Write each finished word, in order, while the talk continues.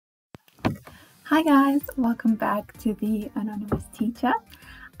Hi guys, welcome back to the Anonymous Teacher.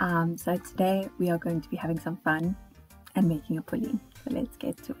 So today we are going to be having some fun and making a pulley. So let's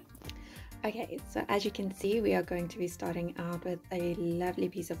get to it. Okay, so as you can see, we are going to be starting out with a lovely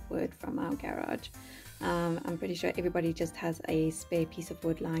piece of wood from our garage. I'm pretty sure everybody just has a spare piece of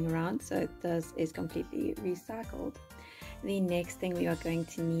wood lying around, so this is completely recycled. The next thing we are going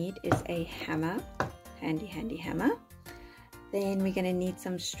to need is a hammer, handy hammer. Then we're going to need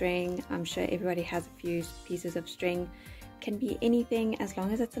some string. I'm sure everybody has a few pieces of string. Can be anything as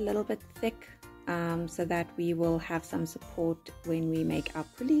long as it's a little bit thick, so that we will have some support when we make our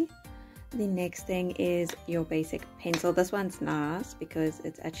pulley. The next thing is your basic pencil. This one's nice because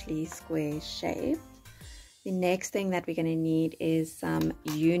it's actually square shaped. The next thing that we're going to need is some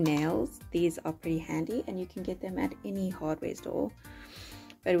U-nails. These are pretty handy and you can get them at any hardware store,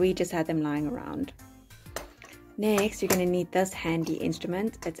 but we just had them lying around. Next, you're going to need this handy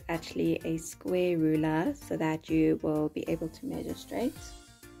instrument. It's actually a square ruler so that you will be able to measure straight.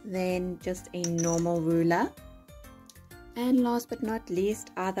 Then just a normal ruler. And last but not least,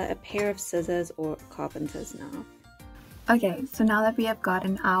 either a pair of scissors or a carpenter's knife. Okay, so now that we have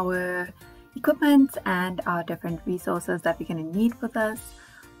gotten our equipment and our different resources that we're going to need for this,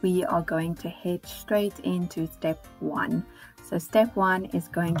 we are going to head straight into step one. So step one is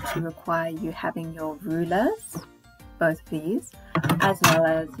going to require you having your rulers, both of these, as well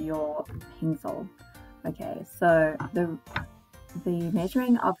as your pencil. Okay, so the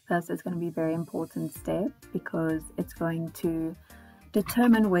measuring of this is going to be a very important step because it's going to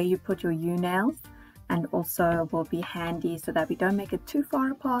determine where you put your U-nails, and also will be handy so that we don't make it too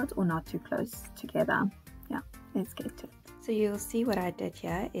far apart or not too close together. Yeah, let's get to it. So you'll see what I did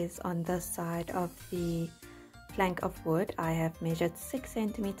here is on this side of the plank of wood, I have measured 6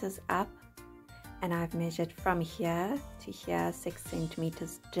 centimeters up, and I've measured from here to here 6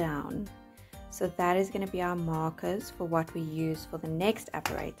 centimeters down. So that is going to be our markers for what we use for the next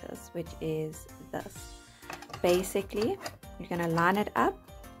apparatus, which is this. Basically, you're going to line it up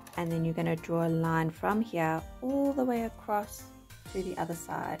and then you're going to draw a line from here all the way across to the other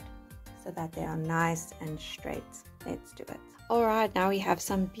side so that they are nice and straight. Let's do it. Alright, now we have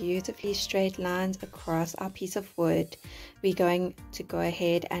some beautifully straight lines across our piece of wood. We're going to go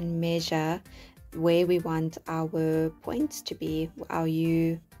ahead and measure where we want our points to be, our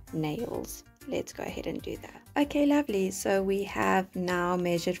U-nails. Let's go ahead and do that. Okay, lovely. So we have now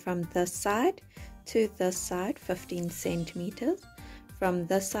measured from this side to this side 15 centimeters. From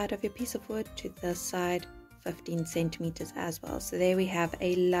this side of your piece of wood to this side 15 centimeters as well. So there we have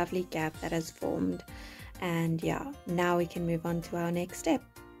a lovely gap that has formed. And yeah, now we can move on to our next step.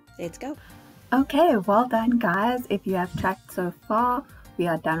 Let's go. Okay, well done guys. If you have tracked so far, we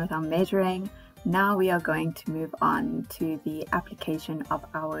are done with our measuring. Now we are going to move on to the application of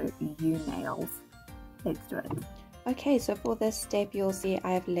our U-nails. Let's do it. Okay, so for this step, you'll see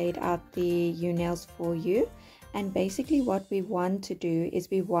I have laid out the U-nails for you. And basically what we want to do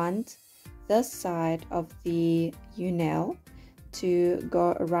is we want this side of the U-nail to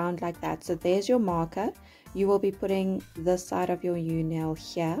go around like that. So there's your marker. You will be putting this side of your U-nail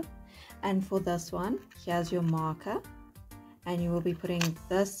here. And for this one, here's your marker. And you will be putting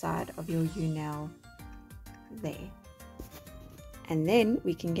this side of your U-nail there. And then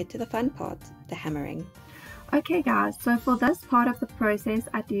we can get to the fun part, the hammering. Okay guys, so for this part of the process,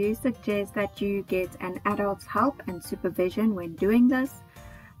 I do suggest that you get an adult's help and supervision when doing this.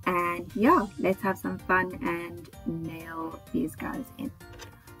 And yeah, let's have some fun and nail these guys in.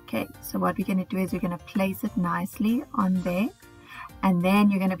 Okay, so what we're going to do is we're going to place it nicely on there. And then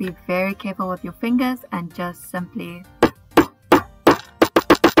you're going to be very careful with your fingers and just simply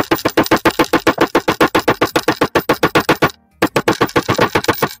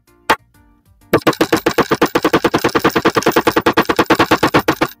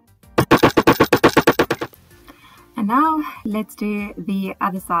And now let's do the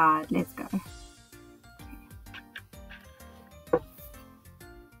other side. Let's go.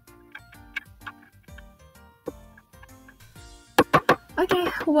 Okay,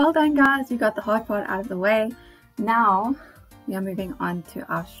 well done guys. You got the hard part out of the way. Now we are moving on to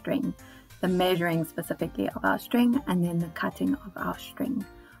our string, the measuring specifically of our string and then the cutting of our string.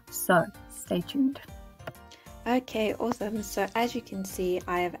 So stay tuned. Okay, awesome. So as you can see,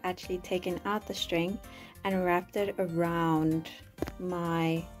 I have actually taken out the string and wrapped it around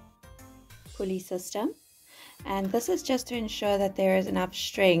my pulley system. And this is just to ensure that there is enough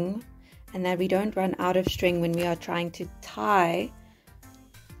string and that we don't run out of string when we are trying to tie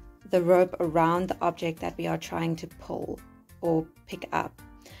the rope around the object that we are trying to pull or pick up.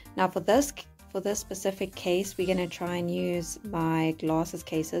 Now for this for this specific case, we're going to try and use my glasses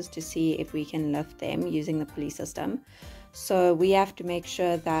cases to see if we can lift them using the pulley system. So we have to make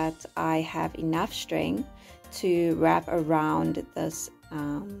sure that I have enough string to wrap around this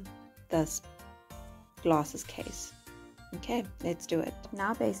this glasses case. Okay, let's do it.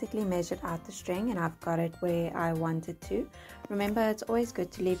 Now basically measured out the string and I've got it where I want it to. Remember, it's always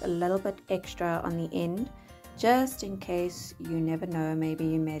good to leave a little bit extra on the end, just in case you never know, maybe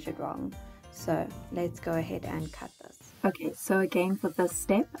you measured wrong. So let's go ahead and cut this. Okay, so again for this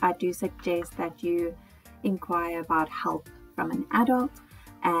step, I do suggest that you inquire about help from an adult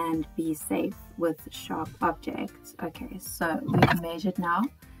and be safe with sharp objects. Okay, so we've measured now.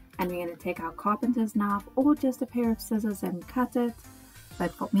 And we're going to take our carpenter's knife or just a pair of scissors and cut it.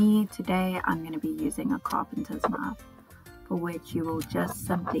 But for me today, I'm going to be using a carpenter's knife, for which you will just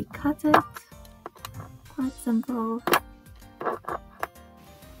simply cut it. Quite simple.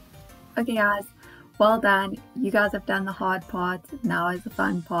 Okay guys, well done. You guys have done the hard part. Now is the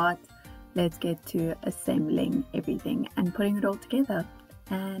fun part. Let's get to assembling everything and putting it all together.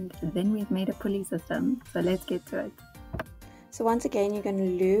 And then we've made a pulley system. So let's get to it. So once again, you're going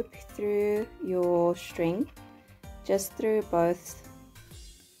to loop through your string, just through both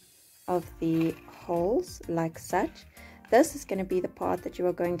of the holes like such. This is going to be the part that you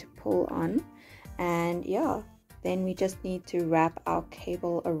are going to pull on, and yeah, then we just need to wrap our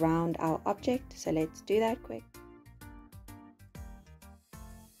cable around our object. So let's do that quick.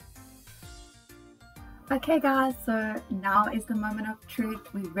 Okay guys, so now is the moment of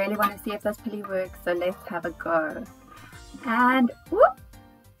truth. We really want to see if this pulley works, so let's have a go. And whoop,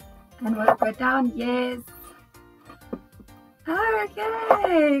 and will it go down? Yes.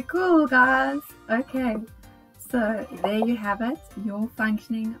 Okay, cool guys. Okay, so there you have it, your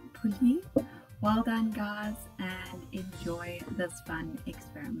functioning pulley. Well done guys, and enjoy this fun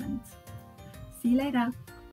experiment. See you later.